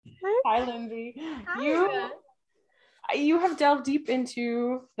Hi, Lindsay. Hi. You have delved deep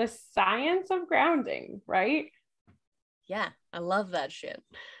into the science of grounding, right? Yeah, I love that shit.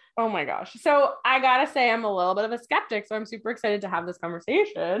 Oh my gosh. So I gotta say, I'm a little bit of a skeptic, so I'm super excited to have this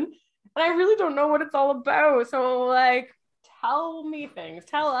conversation. And I really don't know what it's all about. So, like, tell me things,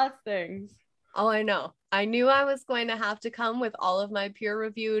 tell us things. Oh, I know. I knew I was going to have to come with all of my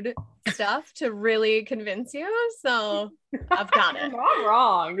peer-reviewed stuff to really convince you, so I've got You're it. not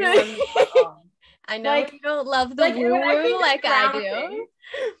wrong. You are not wrong. I know Like, you don't love the like when I woo-woo think of like I grounding, do.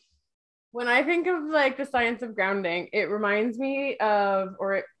 when I think of like the science of grounding, it reminds me of,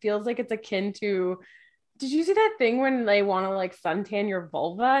 or it feels like it's akin to, did you see that thing when they want to like suntan your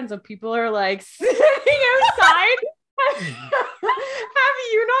vulva? And so people are like sitting outside. Have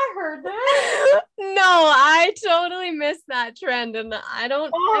you not heard this? No, I totally missed that trend, and I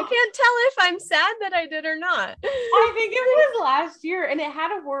Oh, can't tell if I'm sad that I did or not. I think it was last year, and it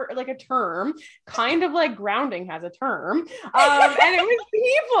had a word like a term, kind of like grounding has a term. And it was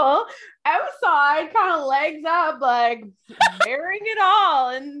people outside, kind of legs up, like bearing it all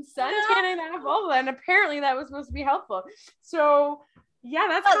and suntanning that vulva. And apparently that was supposed to be helpful. So yeah,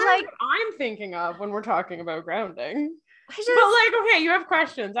 that's But kind of like, what I'm thinking of when we're talking about grounding. I But just like, okay, you have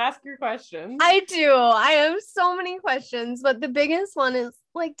questions. Ask your questions. I do. I have so many questions, but the biggest one is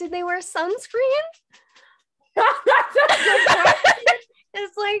like, did they wear sunscreen? That's a good question.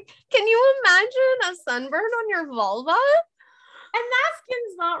 It's like, can you imagine a sunburn on your vulva? And that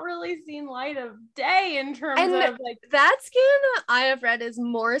skin's not really seen light of day in terms And of like, that skin I have read is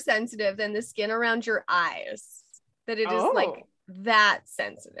more sensitive than the skin around your eyes. That it is like oh, that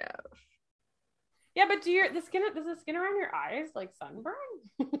sensitive. yeah, but does the skin around your eyes like sunburn?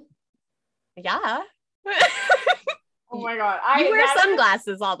 Yeah. Oh my god, You wear that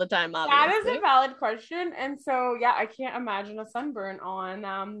sunglasses all the time, that is obviously. a valid question, and so yeah, I can't imagine a sunburn on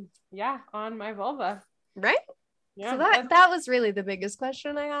on my vulva. Right? So Yeah, that was really the biggest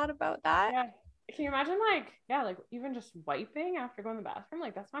question I had about that. yeah. Can you imagine like even just wiping after going to the bathroom?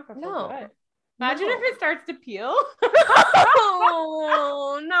 Like that's not gonna feel No. good. Imagine if No. it starts to peel.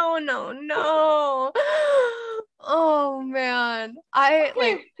 Oh, no, no, no. Oh man.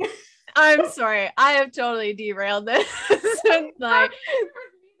 Okay. I'm sorry. I have totally derailed this. Like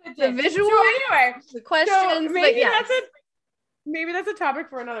the visual, So anyway, the so questions, but yes. maybe that's a topic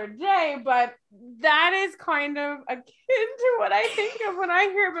for another day, but that is kind of akin to what I think of when I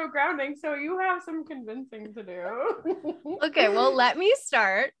hear about grounding. So you have some convincing to do. Okay, well, let me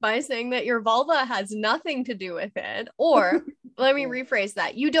start by saying that your vulva has nothing to do with it. Or let me rephrase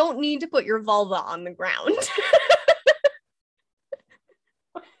that. You don't need to put your vulva on the ground.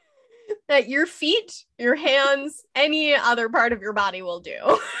 That your feet, your hands, any other part of your body will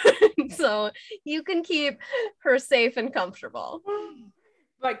do. So you can keep her safe and comfortable.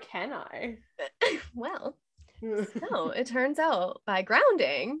 But can I? Well, so it turns out by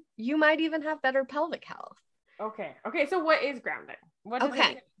grounding, you might even have better pelvic health. Okay. Okay. So what is grounding? What does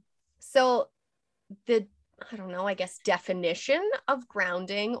Okay. it So the I don't know, I guess definition of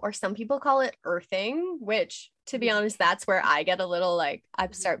grounding, or some people call it earthing, which to be honest, that's where I get a little like I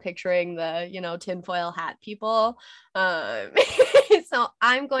start picturing the, tinfoil hat people. Um, so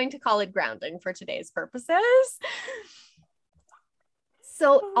I'm going to call it grounding for today's purposes.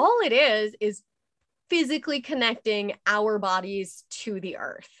 So all it is physically connecting our bodies to the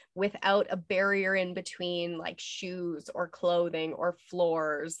earth without a barrier in between, like shoes or clothing or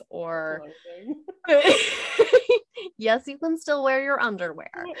floors or yes, you can still wear your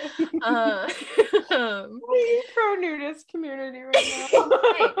underwear. uh, pro nudist community right now.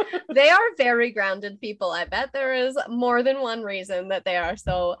 Hey, they are very grounded people. I bet there is more than one reason that they are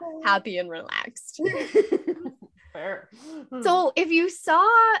so happy and relaxed. Fair. So if you saw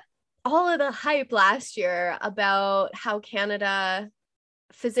all of the hype last year about how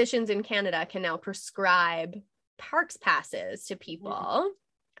physicians in Canada can now prescribe parks passes to people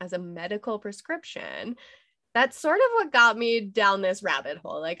as a medical prescription, that's sort of what got me down this rabbit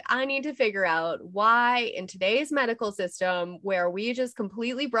hole. Like, I need to figure out why in today's medical system, where we just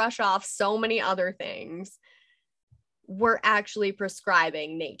completely brush off so many other things, we're actually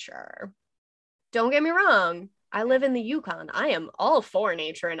prescribing nature. Don't get me wrong. I live in the Yukon. I am all for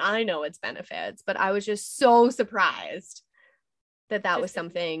nature and I know its benefits, but I was just so surprised that was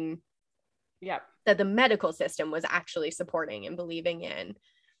something that the medical system was actually supporting and believing in.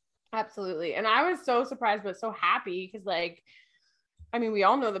 Absolutely. And I was so surprised, but so happy because we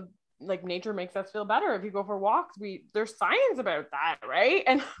all know nature makes us feel better. If you go for walks, there's science about that, right?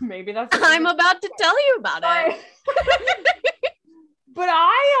 And maybe that's I'm about to tell you about it. But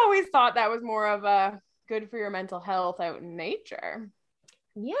I always thought that was more of a good for your mental health out in nature.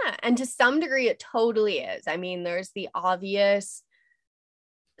 Yeah. And to some degree, it totally is. I mean, there's the obvious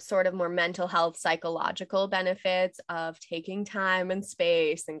sort of more mental health, psychological benefits of taking time and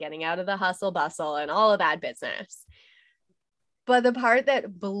space and getting out of the hustle bustle and all of that business. But the part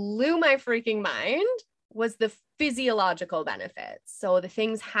that blew my freaking mind was the physiological benefits. So the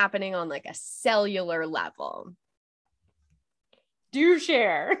things happening on like a cellular level. Do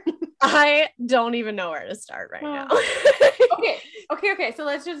share. I don't even know where to start right now. Okay. So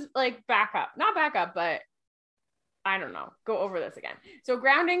let's just like back up. Not back up, but I don't know. Go over this again. So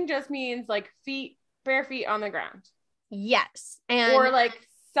grounding just means like feet, bare feet on the ground. Yes. Or like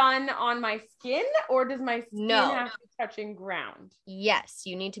sun on my skin, or does my skin have to be touching ground? Yes,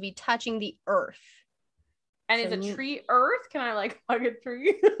 you need to be touching the earth. And is a tree earth? Can I like hug a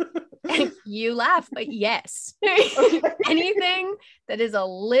tree? You laugh, but yes. Anything that is a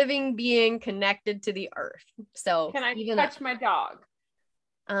living being connected to the earth. So can I touch my dog?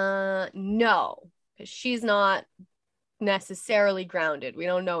 No, because she's not necessarily grounded. We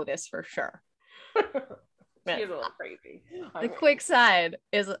don't know this for sure. She's a little crazy. The quick side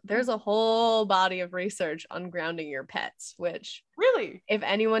is there's a whole body of research on grounding your pets, which really, if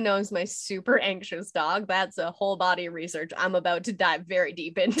anyone knows my super anxious dog, that's a whole body of research I'm about to dive very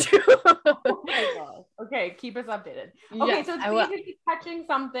deep into. Oh my God. Okay, keep us updated. Okay, yes, so it's basically touching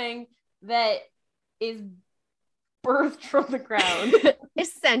something that is birthed from the ground.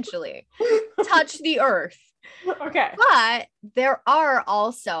 Essentially, touch the earth. Okay. But there are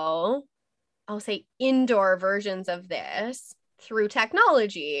also, I'll say, indoor versions of this through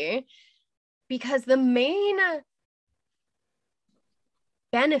technology, because the main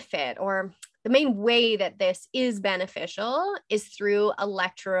benefit or the main way that this is beneficial is through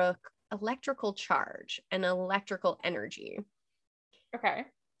electrical charge and electrical energy. Okay.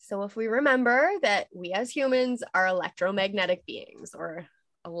 So if we remember that we as humans are electromagnetic beings, or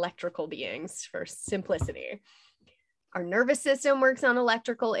electrical beings for simplicity, our nervous system works on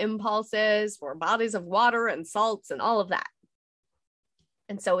electrical impulses. We're bodies of water and salts and all of that.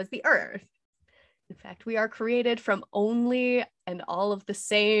 And so is the earth. In fact, we are created from only and all of the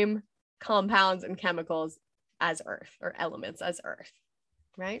same compounds and chemicals as earth, or elements as earth,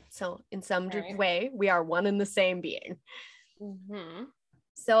 right? So in some way, we are one and the same being. Mm-hmm.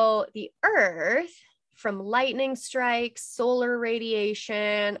 So the earth, from lightning strikes, solar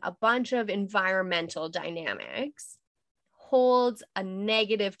radiation, a bunch of environmental dynamics, holds a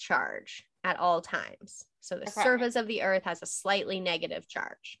negative charge at all times. So the surface of the earth has a slightly negative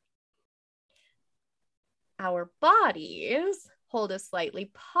charge. Our bodies hold a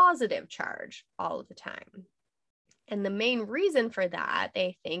slightly positive charge all of the time. And the main reason for that,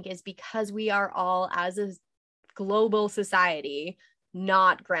 they think, is because we are all, as a global society,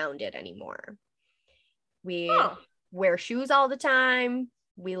 not grounded anymore. We wear shoes all the time.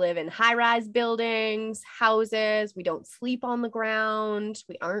 We live in high-rise buildings, houses. We don't sleep on the ground.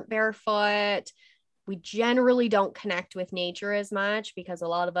 We aren't barefoot. We generally don't connect with nature as much because a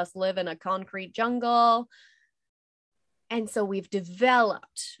lot of us live in a concrete jungle. And so we've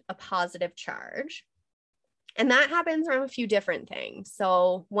developed a positive charge. And that happens from a few different things.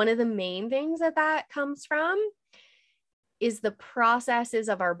 So one of the main things that comes from is the processes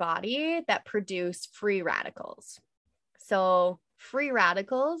of our body that produce free radicals. So free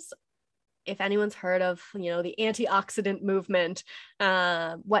radicals, if anyone's heard of, the antioxidant movement,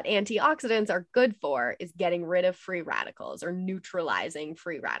 what antioxidants are good for is getting rid of free radicals or neutralizing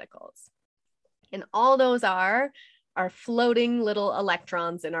free radicals. And all those are floating little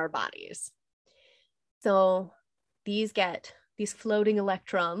electrons in our bodies. So these floating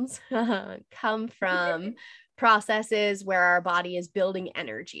electrons come from processes where our body is building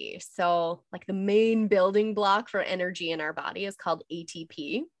energy. So like the main building block for energy in our body is called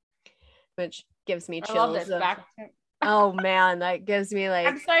ATP, which gives me chills. Oh man, that gives me like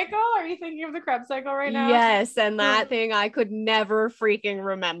Krebs cycle. Are you thinking of the Krebs cycle right now? Yes, and that thing I could never freaking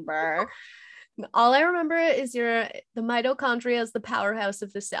remember. All I remember is the mitochondria is the powerhouse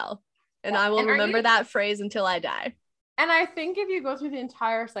of the cell. And I will remember that phrase until I die. And I think if you go through the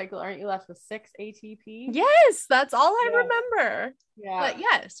entire cycle, aren't you left with 6 ATP? Yes, that's all I remember. Yeah. But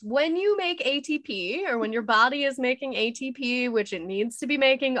yes, when you make ATP, or when your body is making ATP, which it needs to be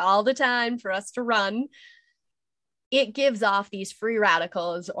making all the time for us to run, it gives off these free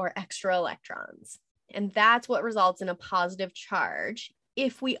radicals or extra electrons. And that's what results in a positive charge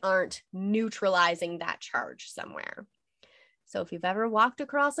if we aren't neutralizing that charge somewhere. So if you've ever walked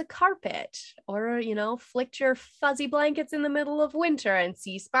across a carpet or, flicked your fuzzy blankets in the middle of winter and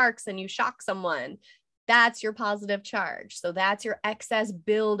see sparks and you shock someone, that's your positive charge. So that's your excess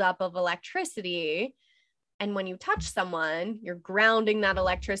buildup of electricity. And when you touch someone, you're grounding that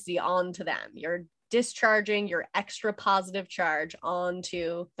electricity onto them. You're discharging your extra positive charge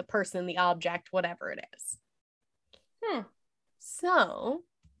onto the person, the object, whatever it is. So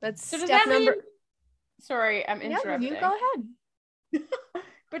that's so step number. Sorry, I'm interrupting. Yeah, you go ahead.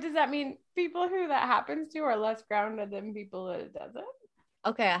 But does that mean people who that happens to are less grounded than people that it doesn't?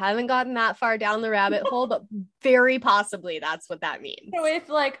 Okay, I haven't gotten that far down the rabbit hole, but very possibly that's what that means. So if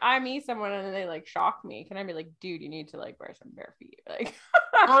like I meet someone and they like shock me, can I be like, dude, you need to like wear some bare feet? Like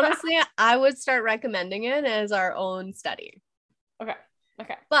honestly, I would start recommending it as our own study. Okay.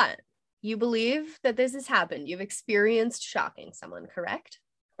 But you believe that this has happened. You've experienced shocking someone, correct?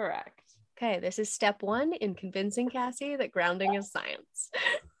 Correct. Okay, this is step 1 in convincing Cassie that grounding is science.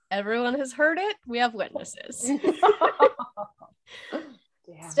 Everyone has heard it. We have witnesses.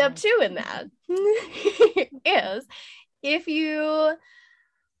 Step 2 in that is if you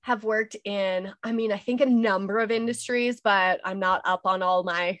have worked in, I think a number of industries, but I'm not up on all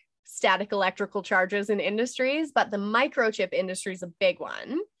my static electrical charges in industries, but the microchip industry is a big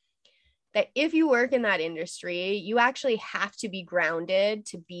one. That if you work in that industry, you actually have to be grounded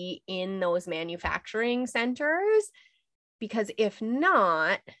to be in those manufacturing centers, because if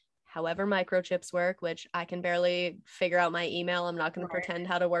not, however microchips work, which I can barely figure out my email, I'm not going to pretend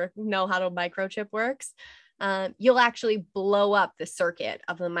know how to microchip works. You'll actually blow up the circuit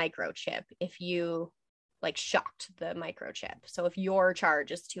of the microchip if you like shocked the microchip. So if your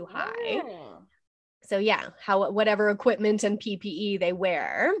charge is too high. So yeah, whatever equipment and PPE they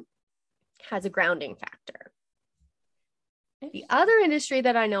wear has a grounding factor. The other industry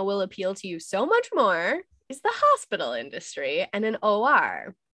that I know will appeal to you so much more is the hospital industry and an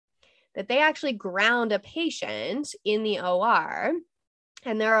OR. That they actually ground a patient in the OR.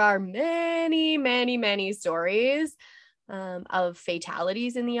 And there are many, many, many stories of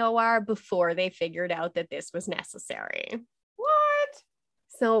fatalities in the OR before they figured out that this was necessary. What?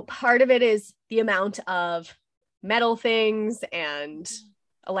 So part of it is the amount of metal things and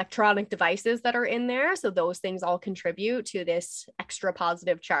electronic devices that are in there. So those things all contribute to this extra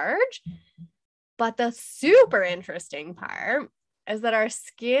positive charge. But the super interesting part is that our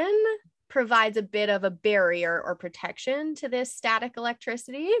skin provides a bit of a barrier or protection to this static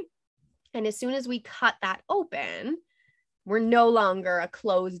electricity. And as soon as we cut that open, we're no longer a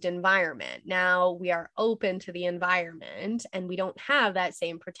closed environment. Now we are open to the environment and we don't have that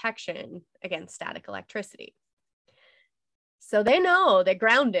same protection against static electricity. So they know that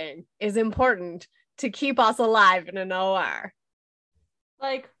grounding is important to keep us alive in an OR.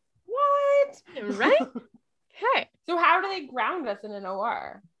 Like, what? Right? Okay. So how do they ground us in an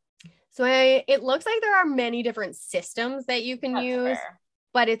OR? So it looks like there are many different systems that you can use, fair.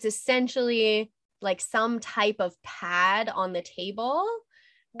 But it's essentially like some type of pad on the table.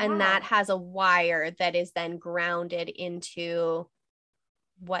 Wow. And that has a wire that is then grounded into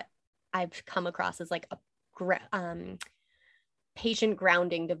what I've come across as like a patient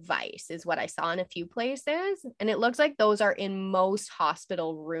grounding device is what I saw in a few places. And it looks like those are in most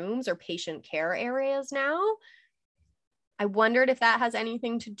hospital rooms or patient care areas now. I wondered if that has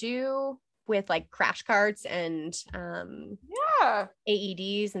anything to do with like crash carts and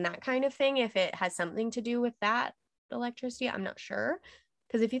AEDs and that kind of thing. If it has something to do with that electricity, I'm not sure.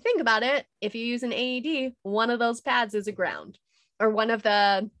 Because if you think about it, if you use an AED, one of those pads is a ground, or one of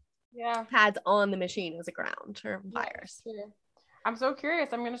the pads on the machine is a ground or wires. Yeah, I'm so curious.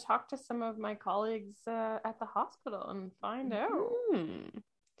 I'm going to talk to some of my colleagues at the hospital and find out.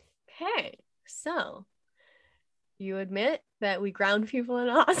 Okay, so you admit that we ground people in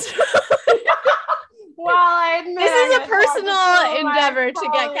a hospital? Well, I admit this is a personal endeavor to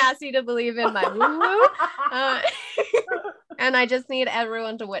get Cassie to believe in my woo-woo. And I just need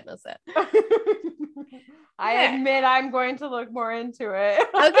everyone to witness it. I admit I'm going to look more into it.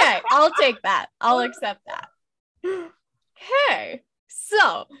 Okay, I'll take that. I'll accept that. Okay,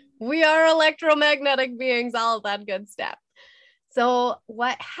 so we are electromagnetic beings, all of that good stuff. So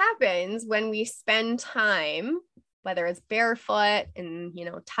what happens when we spend time, whether it's barefoot and,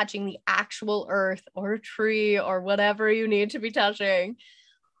 touching the actual earth or a tree or whatever you need to be touching,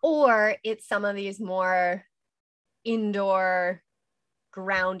 or it's some of these more indoor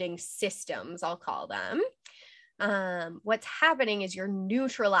grounding systems, I'll call them. What's happening is you're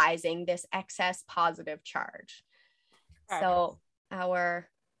neutralizing this excess positive charge. Okay. So our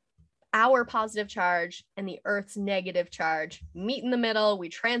positive charge and the Earth's negative charge meet in the middle, we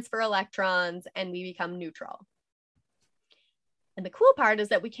transfer electrons, and we become neutral. And the cool part is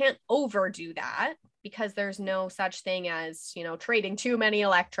that we can't overdo that because there's no such thing as, trading too many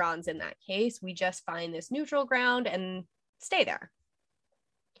electrons in that case. We just find this neutral ground and stay there.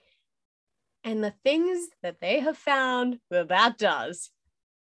 And the things that they have found that does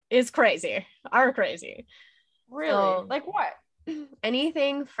are crazy. Really? So, like what?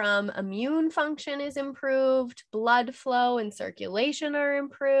 Anything from immune function is improved, blood flow and circulation are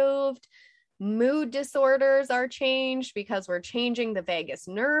improved, mood disorders are changed because we're changing the vagus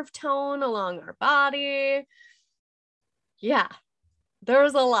nerve tone along our body. Yeah,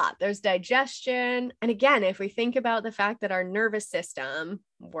 there's a lot. There's digestion. And again, if we think about the fact that our nervous system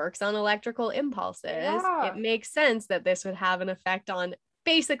works on electrical impulses, it makes sense that this would have an effect on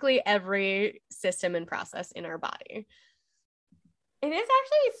basically every system and process in our body. It is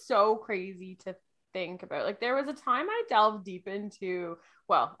actually so crazy to think about. Like, there was a time I delved deep into,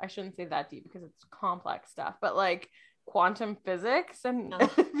 well, I shouldn't say that deep because it's complex stuff, but like quantum physics. And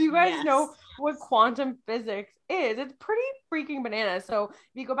if you guys know what quantum physics is, it's pretty freaking bananas. So if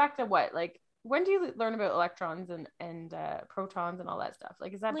you go back to what, like, when do you learn about electrons and protons and all that stuff?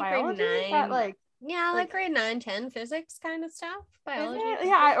 Like, is that like biology? Is that like, yeah, like grade 9, 10 physics kind of stuff. Biology.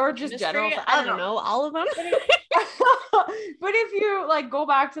 Yeah, or just general. I don't know, all of them. But if you like go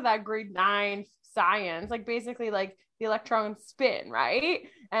back to that grade 9 science, like basically like the electrons spin, right?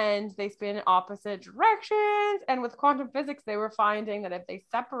 And they spin in opposite directions. And with quantum physics, they were finding that if they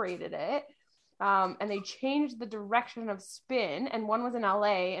separated it, and they changed the direction of spin, and one was in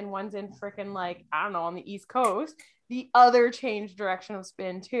LA and one's in freaking like, I don't know, on the East Coast, the other changed direction of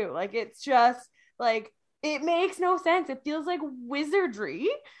spin too. Like, it's just like, it makes no sense. It feels like wizardry.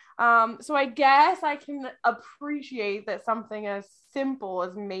 So I guess I can appreciate that something as simple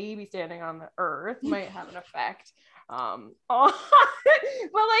as maybe standing on the earth might have an effect. But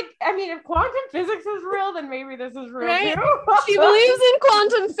like, I mean, if quantum physics is real, then maybe this is real too. She believes in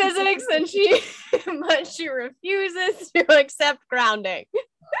quantum physics but she refuses to accept grounding.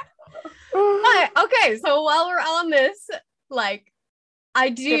 But, okay, so while we're on this, like,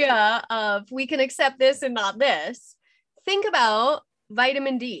 idea of we can accept this and not this, think about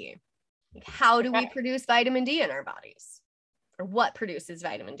vitamin D. Like, how do we produce vitamin D in our bodies? Or what produces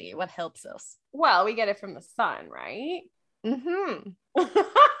vitamin D? What helps us? Well, we get it from the sun, right? Mm-hmm.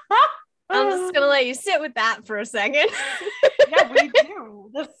 I'm just gonna let you sit with that for a second. Yeah, we do.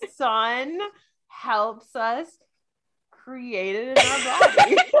 The sun helps us create it in our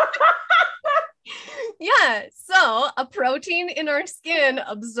body. Yeah, so a protein in our skin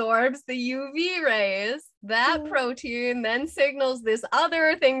absorbs the UV rays. That protein then signals this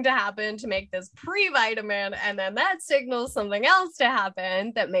other thing to happen to make this pre-vitamin, and then that signals something else to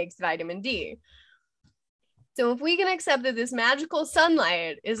happen that makes vitamin D. So if we can accept that this magical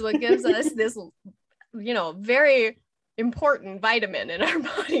sunlight is what gives us this, very important vitamin in our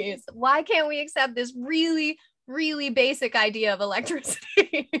bodies, why can't we accept this really, really basic idea of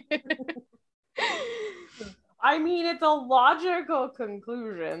electricity? I mean, it's a logical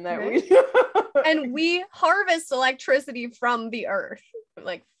conclusion that right? And we harvest electricity from the earth,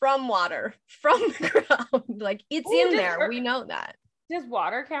 like from water, from the ground. Like, it's in there. We know that. Does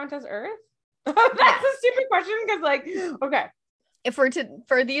water count as earth? That's a stupid question because, like, okay. If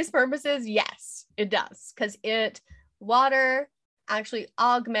for these purposes, yes, it does. Because water actually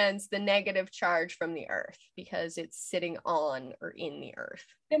augments the negative charge from the earth because it's sitting on or in the earth.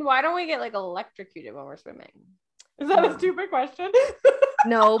 Then why don't we get like electrocuted when we're swimming? Is that a stupid question?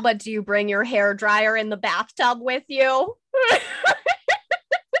 No, but do you bring your hair dryer in the bathtub with you? But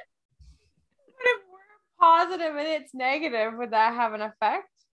if we're positive and it's negative, would that have an effect?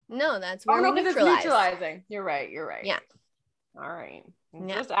 No, that's where we neutralize. It's neutralizing. You're right. Yeah. All right.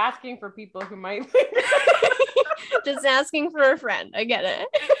 Just asking for people who might. Just asking for a friend. I get it.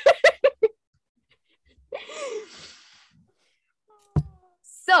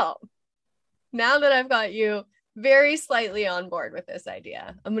 So, now that I've got you very slightly on board with this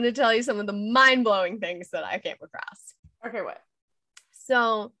idea, I'm going to tell you some of the mind-blowing things that I came across. Okay, what?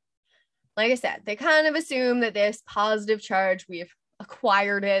 So, like I said, they kind of assume that this positive charge, we've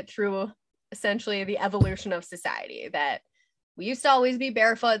acquired it through essentially the evolution of society, that we used to always be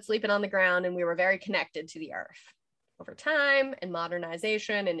barefoot, sleeping on the ground, and we were very connected to the earth. Over time and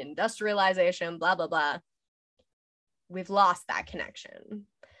modernization and industrialization, blah, blah, blah, we've lost that connection.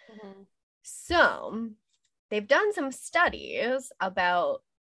 Mm-hmm. So they've done some studies about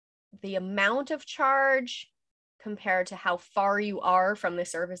the amount of charge compared to how far you are from the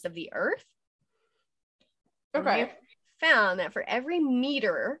surface of the earth. Okay. Found that for every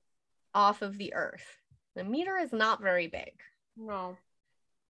meter off of the earth, the meter is not very big. No.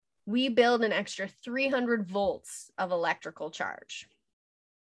 We build an extra 300 volts of electrical charge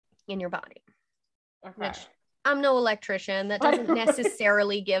in your body. Okay. Which, I'm no electrician. That doesn't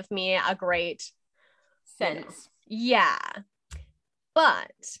necessarily give me a great sense. Yeah.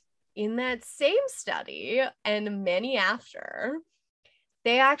 But in that same study and many after,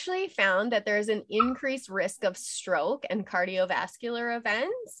 they actually found that there's an increased risk of stroke and cardiovascular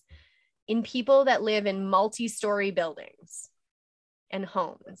events in people that live in multi-story buildings and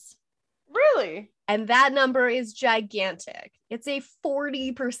homes. Really? And that number is gigantic. It's a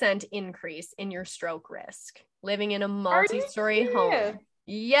 40% increase in your stroke risk living in a multi-story home.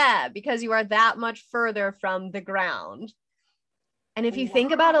 Yeah, because you are that much further from the ground. And if you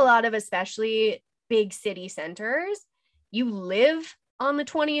think about a lot of especially big city centers, you live on the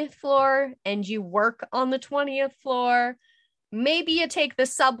 20th floor and you work on the 20th floor. Maybe you take the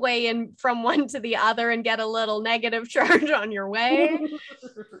subway in from one to the other and get a little negative charge on your way.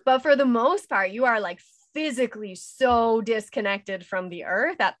 But for the most part, you are like physically so disconnected from the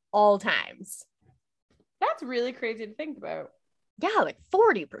earth at all times. That's really crazy to think about. Yeah, like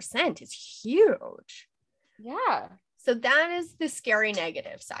 40% is huge. Yeah. So that is the scary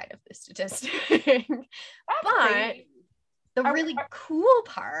negative side of the statistic. But crazy. The really cool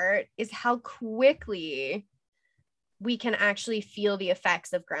part is how quickly we can actually feel the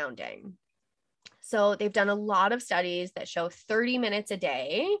effects of grounding. So they've done a lot of studies that show 30 minutes a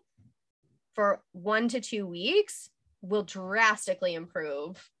day for 1 to 2 weeks will drastically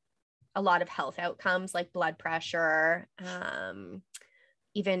improve a lot of health outcomes like blood pressure,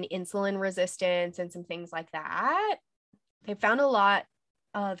 even insulin resistance and some things like that. They found a lot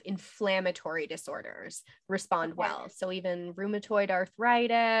of inflammatory disorders respond well. So even rheumatoid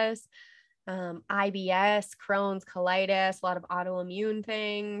arthritis, IBS, Crohn's, colitis, a lot of autoimmune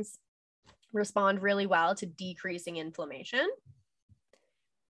things respond really well to decreasing inflammation.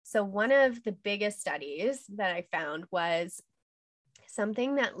 So one of the biggest studies that I found was a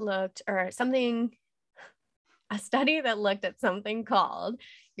study that looked at something called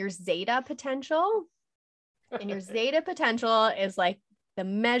your zeta potential. And your zeta potential is like the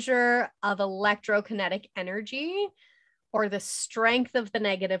measure of electrokinetic energy or the strength of the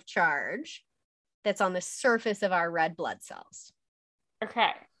negative charge that's on the surface of our red blood cells.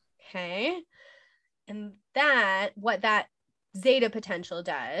 Okay. And what that zeta potential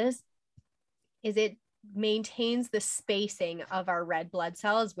does is it maintains the spacing of our red blood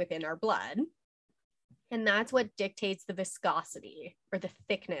cells within our blood. And that's what dictates the viscosity or the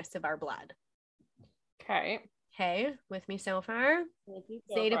thickness of our blood. Okay, with me so far?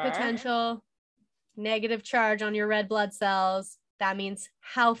 Zeta potential, negative charge on your red blood cells. That means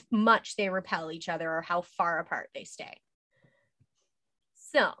how much they repel each other or how far apart they stay.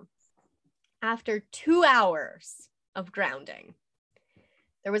 So after 2 hours of grounding,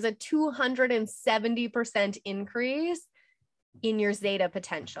 there was a 270% increase in your zeta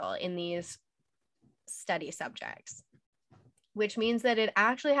potential in these study subjects, which means that it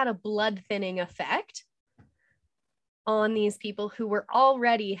actually had a blood thinning effect on these people who were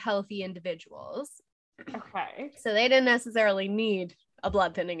already healthy individuals. So they didn't necessarily need a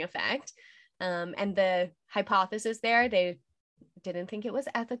blood thinning effect. And the hypothesis there, they didn't think it was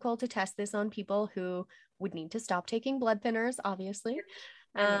ethical to test this on people who would need to stop taking blood thinners, obviously.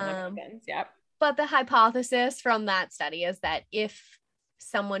 But the hypothesis from that study is that if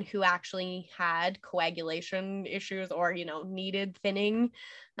someone who actually had coagulation issues or, needed thinning,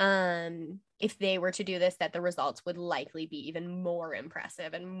 if they were to do this, that the results would likely be even more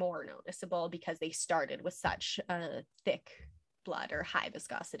impressive and more noticeable because they started with such thick blood or high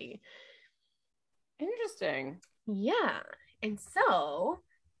viscosity. Interesting. Yeah. And so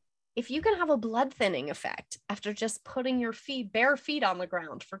if you can have a blood thinning effect after just putting your bare feet on the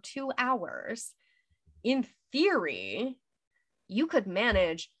ground for 2 hours, in theory, you could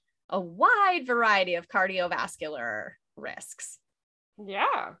manage a wide variety of cardiovascular risks.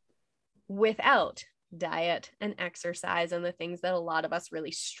 Yeah. Without diet and exercise and the things that a lot of us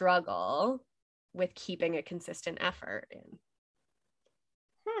really struggle with keeping a consistent effort in.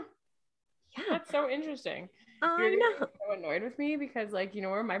 Yeah. That's so interesting. You're so annoyed with me because,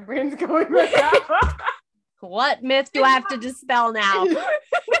 where my brain's going right now. What myth do I have to dispel now?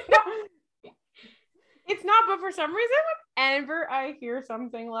 It's not, but for some reason, whenever I hear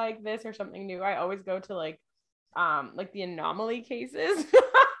something like this or something new, I always go to the anomaly cases.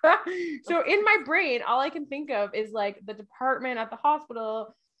 So in my brain, all I can think of is the department at the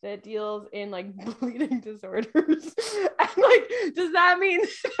hospital that deals in bleeding disorders. And does that mean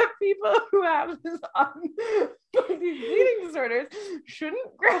that people who have these bleeding disorders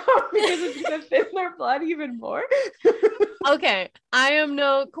shouldn't ground because it's going to thin their blood even more? Okay, I am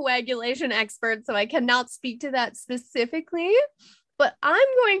no coagulation expert, so I cannot speak to that specifically. But I'm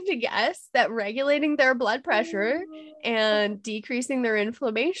going to guess that regulating their blood pressure and decreasing their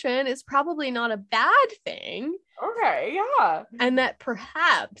inflammation is probably not a bad thing. Okay, yeah. And that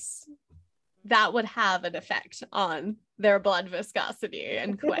perhaps that would have an effect on their blood viscosity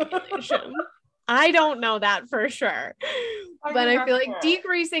and coagulation. I don't know that for sure. But I feel like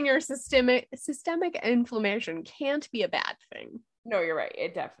decreasing your systemic inflammation can't be a bad thing. No, you're right.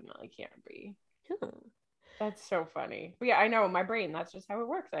 It definitely can't be. That's so funny. But yeah, I know my brain, that's just how it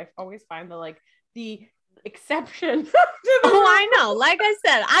works. I always find the exception. Oh, I know. Like I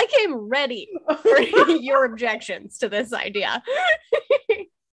said, I came ready for your objections to this idea.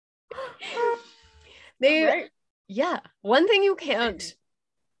 Yeah. One thing you can't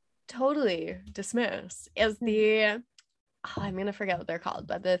totally dismiss is the I'm gonna forget what they're called,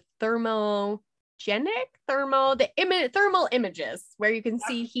 but the thermal images where you can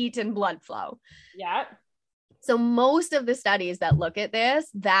see heat and blood flow. Yeah. So most of the studies that look at this,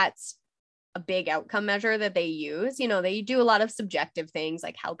 that's a big outcome measure that they use. You know, they do a lot of subjective things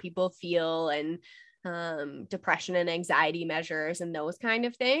like how people feel and depression and anxiety measures and those kind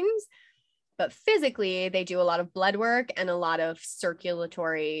of things. But physically, they do a lot of blood work and a lot of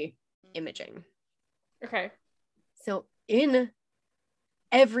circulatory imaging. Okay. So in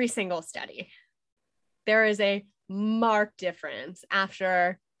every single study, there is a marked difference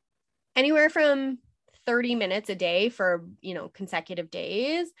after anywhere from 30 minutes a day for, consecutive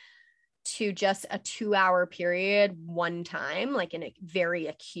days to just a 2-hour period one time, like in a very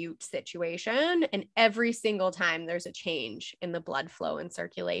acute situation. And every single time there's a change in the blood flow and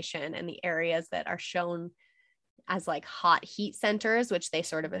circulation and the areas that are shown as like hot heat centers, which they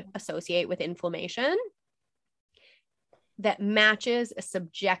sort of associate with inflammation, that matches a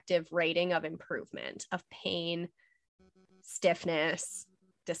subjective rating of improvement of pain, stiffness,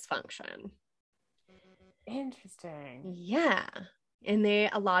 dysfunction. Interesting. Yeah. And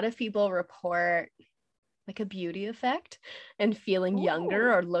a lot of people report like a beauty effect and feeling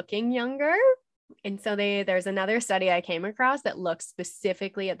younger or looking younger. And so there's another study I came across that looks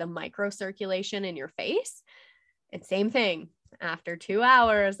specifically at the microcirculation in your face. And same thing, after 2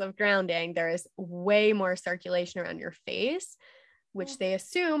 hours of grounding, there is way more circulation around your face, which they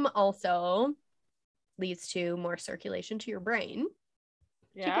assume also leads to more circulation to your brain.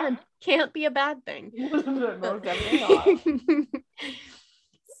 Yeah. Which again, can't be a bad thing. Most definitely not.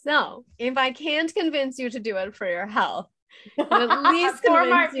 So, if I can't convince you to do it for your health, I'll at least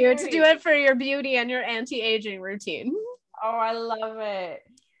convince you to do it for your beauty and your anti-aging routine. Oh, I love it.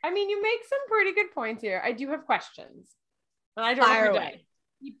 I mean, you make some pretty good points here. I do have questions. And I don't fire away.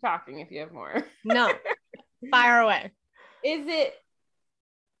 Keep talking if you have more. No, fire away. Is it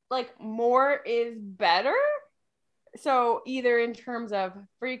like more is better? So either in terms of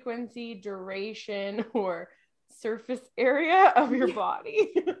frequency, duration, or surface area of your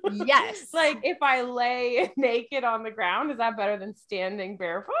body? Yes. Like if I lay naked on the ground, is that better than standing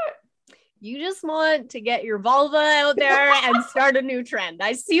barefoot? You just want to get your vulva out there and start a new trend.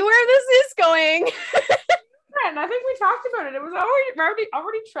 I see where this is going. And I think we talked about it. It was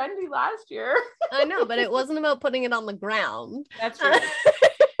already trendy last year. I know, but it wasn't about putting it on the ground. That's true.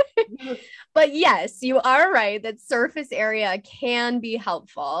 But yes, you are right that surface area can be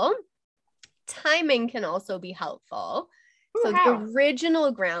helpful. Timing can also be helpful. So the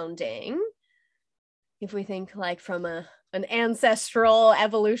original grounding, if we think like from an ancestral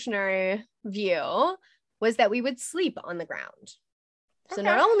evolutionary view, was that we would sleep on the ground. So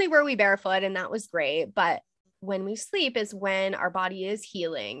not only were we barefoot, and that was great, but when we sleep is when our body is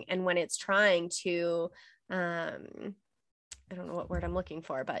healing and when it's trying to, I don't know what word I'm looking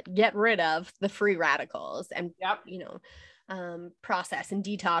for, but get rid of the free radicals and, process and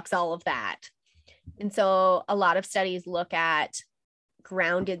detox all of that. And so a lot of studies look at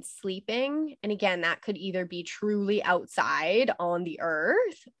grounded sleeping. And again, that could either be truly outside on the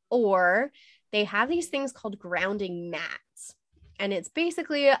earth, or they have these things called grounding mats. And it's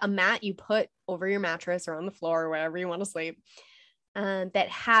basically a mat you put over your mattress or on the floor or wherever you want to sleep, that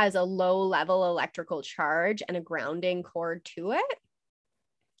has a low level electrical charge and a grounding cord to it.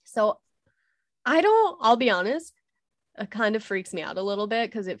 So I'll be honest, it kind of freaks me out a little bit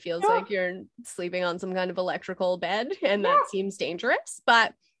because it feels like you're sleeping on some kind of electrical bed, and that seems dangerous.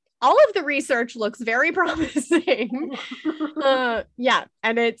 But all of the research looks very promising.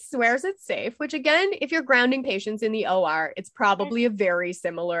 And it swears it's safe, which again, if you're grounding patients in the OR, it's probably a very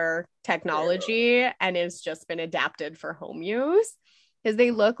similar technology and it's just been adapted for home use, because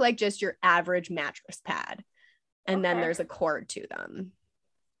they look like just your average mattress pad. And then there's a cord to them.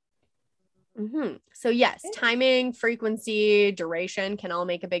 Mm-hmm. So yes, timing, frequency, duration can all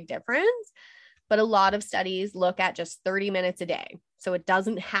make a big difference, but a lot of studies look at just 30 minutes a day. So it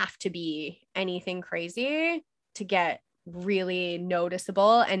doesn't have to be anything crazy to get really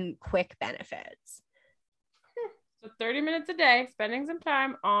noticeable and quick benefits. So 30 minutes a day, spending some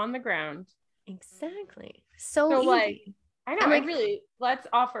time on the ground. Exactly. So easy. Like, I know, like, really, let's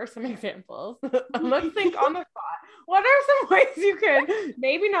offer some examples. Let's think on the spot. What are some ways you could,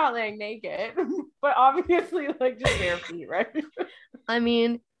 maybe not laying naked, but obviously like just bare feet, right? I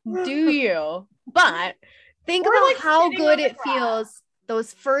mean, do you? But think Or, about like, how sitting good on the it feels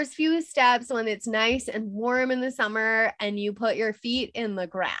those first few steps when it's nice and warm in the summer and you put your feet in the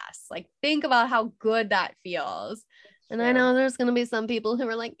grass. Like, think about how good that feels. And I know there's going to be some people who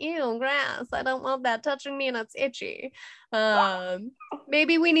are like, ew, grass. I don't want that touching me and it's itchy.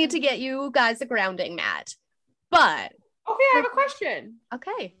 Maybe we need to get you guys a grounding mat. But okay, I have a question.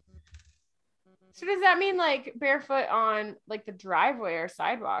 Okay. So does that mean like barefoot on like the driveway or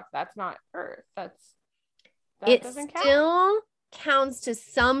sidewalk? That's not earth. That doesn't count. Still counts to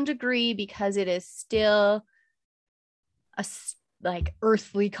some degree because it is still a like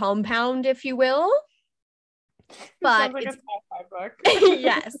earthly compound, if you will. But like it's a book.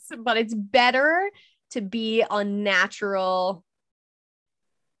 Yes, but it's better to be on natural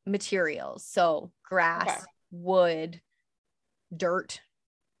materials. So grass, wood, dirt,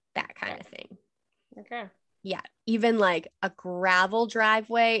 that kind of thing. Okay. Yeah. Even like a gravel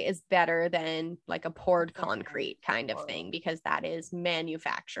driveway is better than like a poured concrete kind of thing, because that is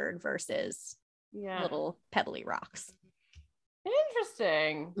manufactured versus little pebbly rocks.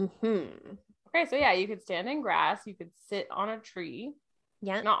 Interesting. Mm-hmm. Okay, so yeah, you could stand in grass, you could sit on a tree.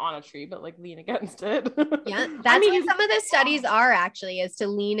 Yeah. Not on a tree, but like lean against it. Yeah. That's what some of the studies are actually, is to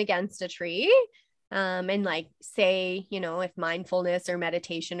lean against a tree. And like, say, you know, if mindfulness or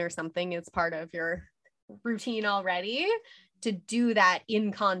meditation or something is part of your routine already, to do that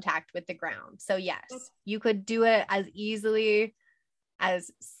in contact with the ground. So yes, you could do it as easily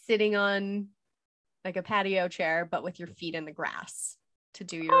as sitting on like a patio chair, but with your feet in the grass to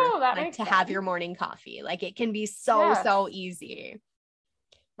do your like to have your morning coffee. Like, it can be so easy.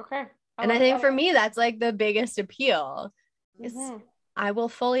 Okay. And I think for me, that's like the biggest appeal is I will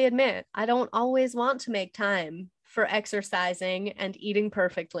fully admit, I don't always want to make time for exercising and eating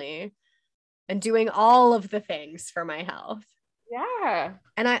perfectly and doing all of the things for my health. Yeah.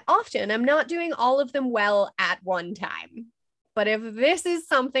 And I often am not doing all of them well at one time. But if this is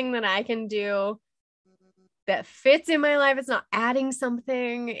something that I can do that fits in my life, it's not adding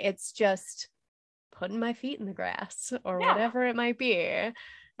something, it's just putting my feet in the grass or whatever it might be,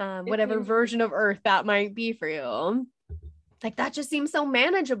 whatever version of earth that might be for you. Like, that just seems so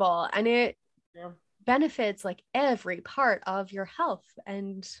manageable, and it benefits like every part of your health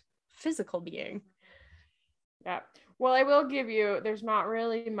and physical being. Yeah. Well, I will give you, there's not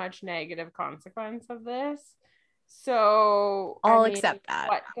really much negative consequence of this. So I'll accept that.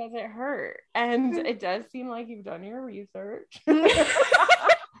 What does it hurt? And it does seem like you've done your research.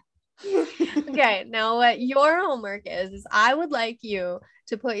 Okay, now what your homework is I would like you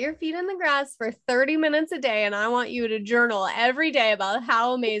to put your feet in the grass for 30 minutes a day, and I want you to journal every day about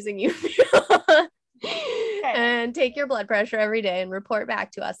how amazing you feel. And take your blood pressure every day and report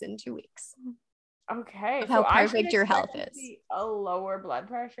back to us in 2 weeks. Okay. Of how perfect your health is. A lower blood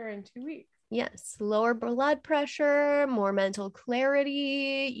pressure in 2 weeks. Yes, lower blood pressure, more mental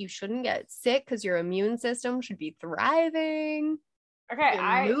clarity. You shouldn't get sick because your immune system should be thriving. Okay,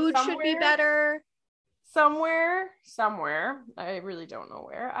 your mood should be better. Somewhere, I really don't know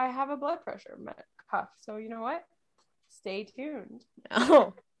where, I have a blood pressure cuff. So you know what? Stay tuned.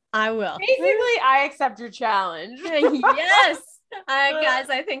 Oh, I will. Basically, I accept your challenge. Yes. Guys,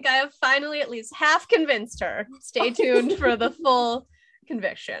 I think I have finally at least half convinced her. Stay tuned for the full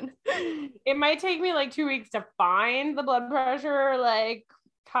conviction. It might take me like 2 weeks to find the blood pressure like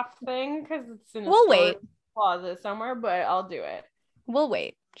cuff thing, because it's in a closet somewhere, but I'll do it. We'll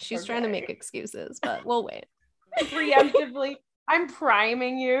wait. She's trying to make excuses, but we'll wait. Preemptively, I'm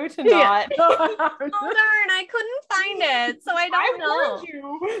priming you to not. Oh darn, I couldn't find it, so I don't know.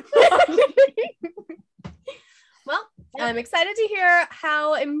 Well, I'm excited to hear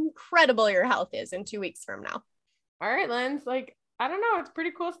how incredible your health is in 2 weeks from now. All right, Lens. Like, I don't know. It's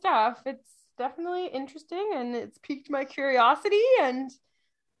pretty cool stuff. It's definitely interesting, and it's piqued my curiosity, and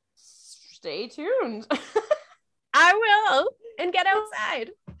stay tuned. I will. And get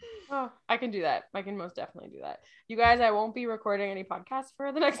outside. Oh, I can do that. I can most definitely do that. You guys, I won't be recording any podcasts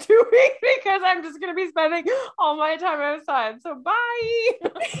for the next 2 weeks because I'm just going to be spending all my time outside. So bye.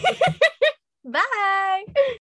 Bye.